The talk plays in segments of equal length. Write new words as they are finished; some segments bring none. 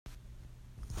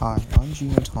Hi, I'm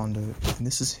Gino Tondo, and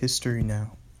this is History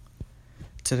Now.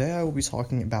 Today I will be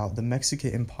talking about the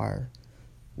Mexican Empire,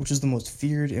 which is the most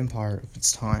feared empire of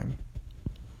its time.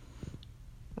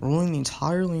 Ruling the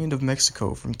entire land of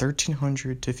Mexico from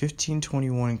 1300 to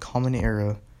 1521 Common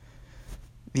Era,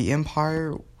 the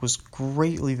empire was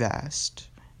greatly vast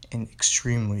and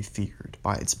extremely feared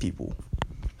by its people.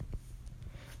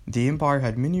 The empire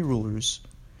had many rulers,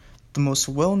 the most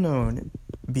well-known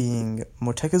being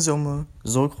Motechuzoma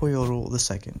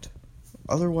Xocoytl II,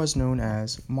 otherwise known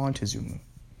as Montezuma.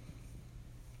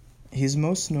 He is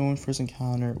most known for his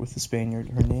encounter with the Spaniard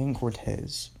Hernan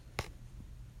Cortez.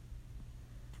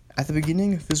 At the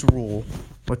beginning of his rule,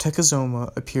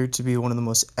 Motechuzoma appeared to be one of the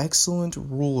most excellent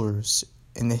rulers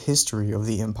in the history of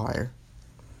the empire.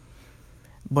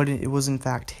 But it was in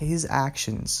fact his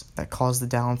actions that caused the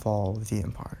downfall of the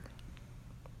empire.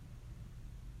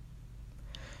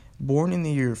 Born in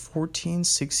the year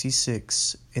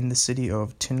 1466 in the city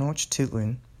of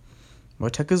Tenochtitlan,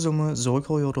 Motechuzoma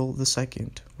Xocoytl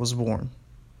II was born.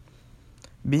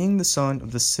 Being the son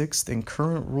of the sixth and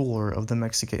current ruler of the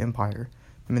Mexican Empire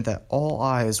meant that all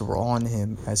eyes were on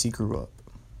him as he grew up.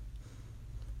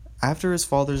 After his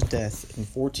father's death in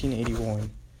 1481,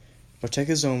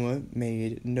 Motechuzoma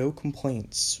made no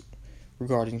complaints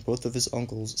regarding both of his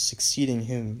uncles succeeding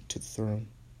him to the throne.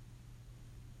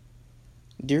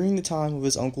 During the time of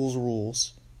his uncle's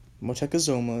rules,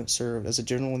 Motechuzoma served as a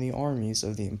general in the armies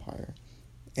of the empire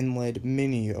and led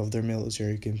many of their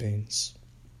military campaigns.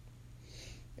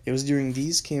 It was during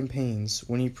these campaigns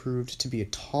when he proved to be a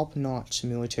top-notch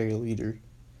military leader,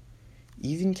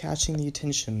 even catching the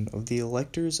attention of the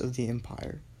electors of the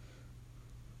empire,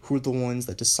 who were the ones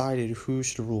that decided who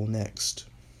should rule next.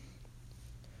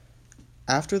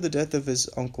 After the death of his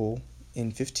uncle in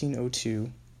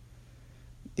 1502,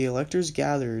 the electors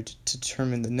gathered to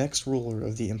determine the next ruler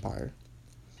of the empire.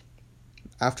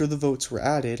 After the votes were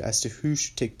added as to who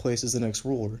should take place as the next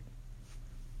ruler,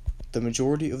 the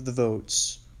majority of the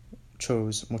votes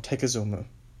chose Motechuzoma,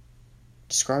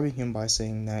 describing him by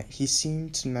saying that he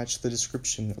seemed to match the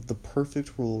description of the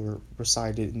perfect ruler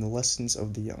recited in the lessons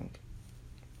of the young.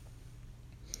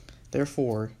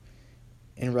 Therefore,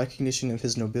 in recognition of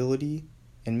his nobility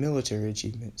and military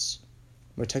achievements,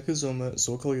 Motechuzoma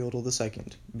Xocoytl II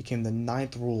became the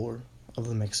ninth ruler of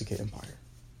the Mexican Empire.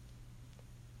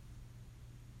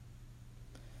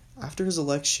 After his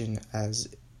election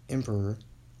as emperor,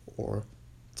 or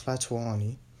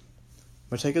Tlatoani,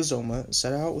 Motechuzoma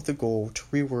set out with the goal to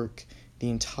rework the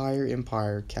entire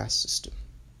empire caste system.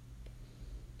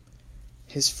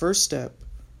 His first step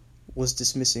was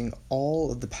dismissing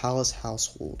all of the palace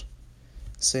household,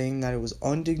 saying that it was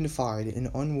undignified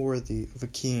and unworthy of a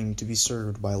king to be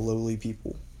served by lowly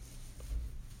people.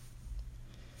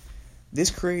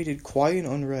 This created quite an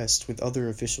unrest with other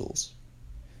officials,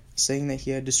 saying that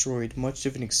he had destroyed much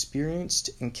of an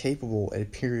experienced and capable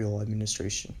imperial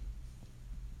administration.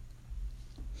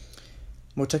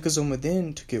 Motechuzoma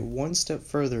then took it one step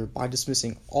further by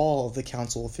dismissing all of the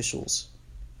council officials,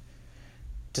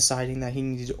 deciding that he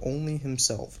needed only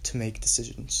himself to make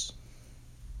decisions.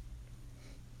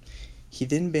 He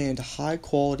then banned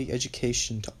high-quality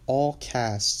education to all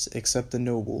castes except the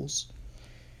nobles,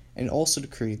 and also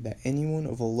decreed that anyone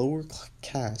of a lower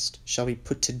caste shall be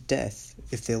put to death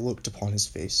if they looked upon his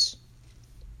face.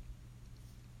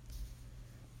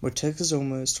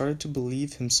 Motechuzoma started to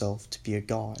believe himself to be a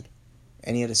god,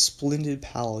 and he had a splendid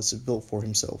palace built for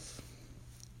himself.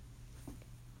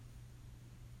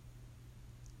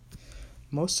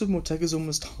 Most of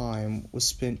Motechuzoma's time was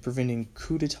spent preventing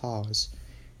coups d'etats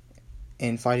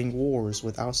and fighting wars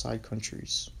with outside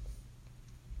countries.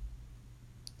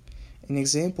 An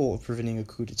example of preventing a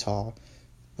coup d'etat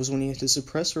was when he had to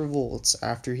suppress revolts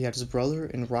after he had his brother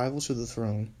and rival to the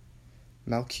throne,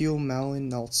 Malkiel Malin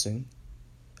Nelson,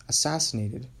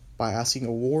 assassinated by asking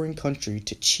a warring country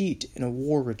to cheat in a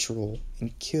war ritual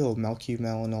and kill Malkiel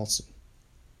Malin Nelson.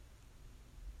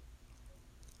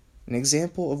 An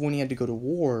example of when he had to go to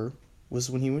war was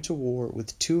when he went to war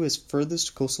with two of his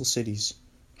furthest coastal cities,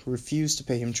 who refused to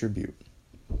pay him tribute.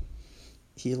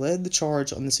 He led the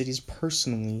charge on the cities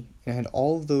personally and had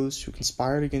all of those who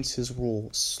conspired against his rule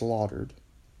slaughtered.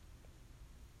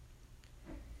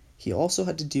 He also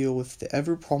had to deal with the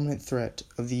ever-prominent threat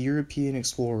of the European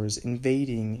explorers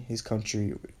invading his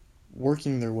country,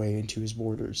 working their way into his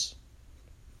borders.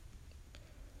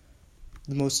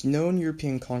 The most known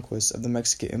European conquest of the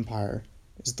Mexican Empire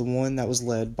is the one that was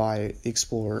led by the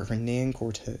explorer Hernan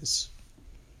Cortez,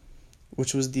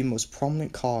 which was the most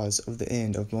prominent cause of the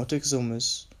end of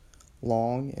Motechuzoma's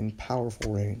long and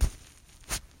powerful reign.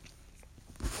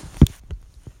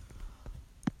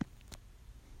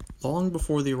 Long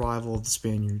before the arrival of the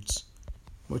Spaniards,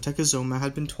 Motechuzoma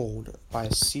had been told by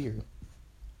a seer,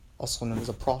 also known as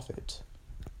a prophet,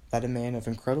 that a man of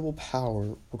incredible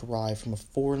power would arrive from a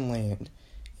foreign land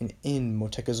and end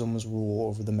Motechuzoma's rule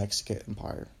over the Mexican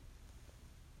Empire.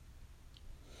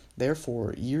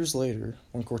 Therefore, years later,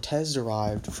 when Cortez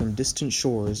arrived from distant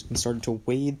shores and started to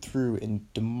wade through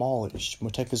and demolish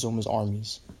Motechuzoma's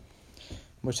armies,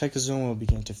 Motechuzoma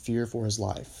began to fear for his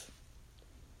life.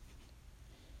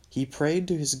 He prayed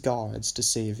to his gods to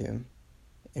save him,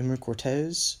 and when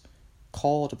Cortez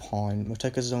called upon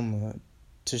Motechuzoma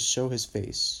to show his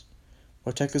face,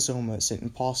 Motechuzoma sent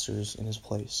impostors in his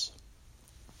place.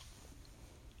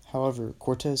 However,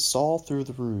 Cortez saw through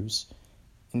the ruse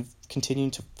and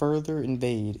continued to further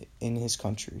invade in his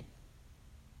country.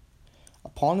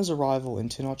 Upon his arrival in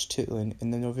Tenochtitlan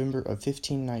in the November of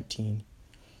 1519,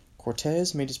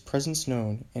 Cortez made his presence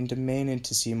known and demanded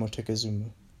to see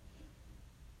Motechuzoma.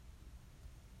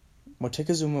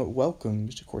 Motechuzoma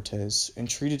welcomed Cortez and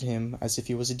treated him as if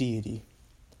he was a deity,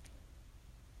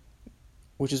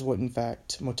 which is what in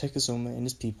fact Motechuzoma and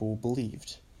his people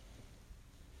believed.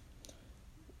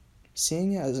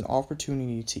 Seeing it as an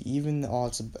opportunity to even the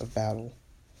odds of battle,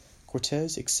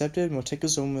 Cortez accepted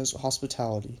Motechuzoma's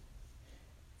hospitality,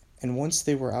 and once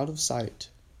they were out of sight,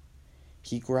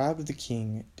 he grabbed the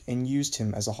king and used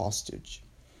him as a hostage.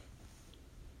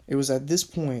 It was at this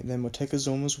point that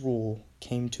Motechuzoma's rule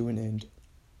came to an end,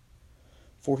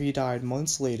 for he died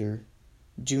months later,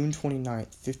 June 29th,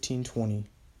 1520,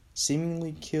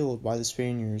 seemingly killed by the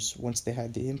Spaniards once they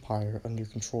had the empire under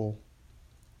control.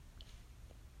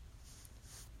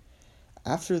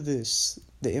 After this,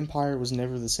 the empire was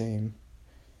never the same,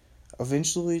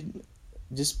 eventually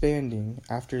disbanding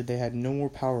after they had no more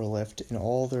power left and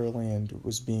all their land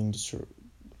was being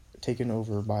taken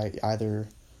over by either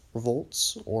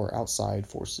revolts or outside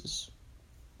forces.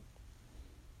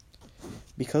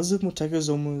 Because of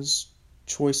Motechuzoma's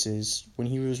choices when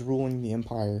he was ruling the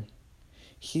empire,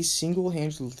 he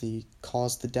single-handedly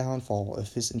caused the downfall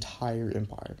of his entire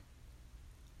empire.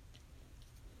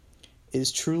 It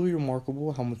is truly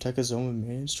remarkable how Motechuzoma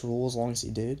managed to rule as long as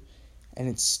he did, and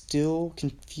it still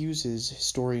confuses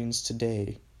historians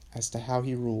today as to how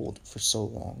he ruled for so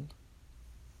long.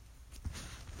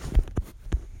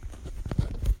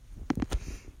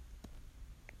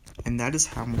 And that is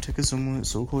how Motechuzoma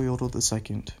Xocoytl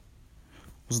II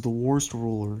was the worst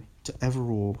ruler to ever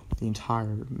rule the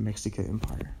entire Mexican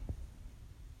Empire.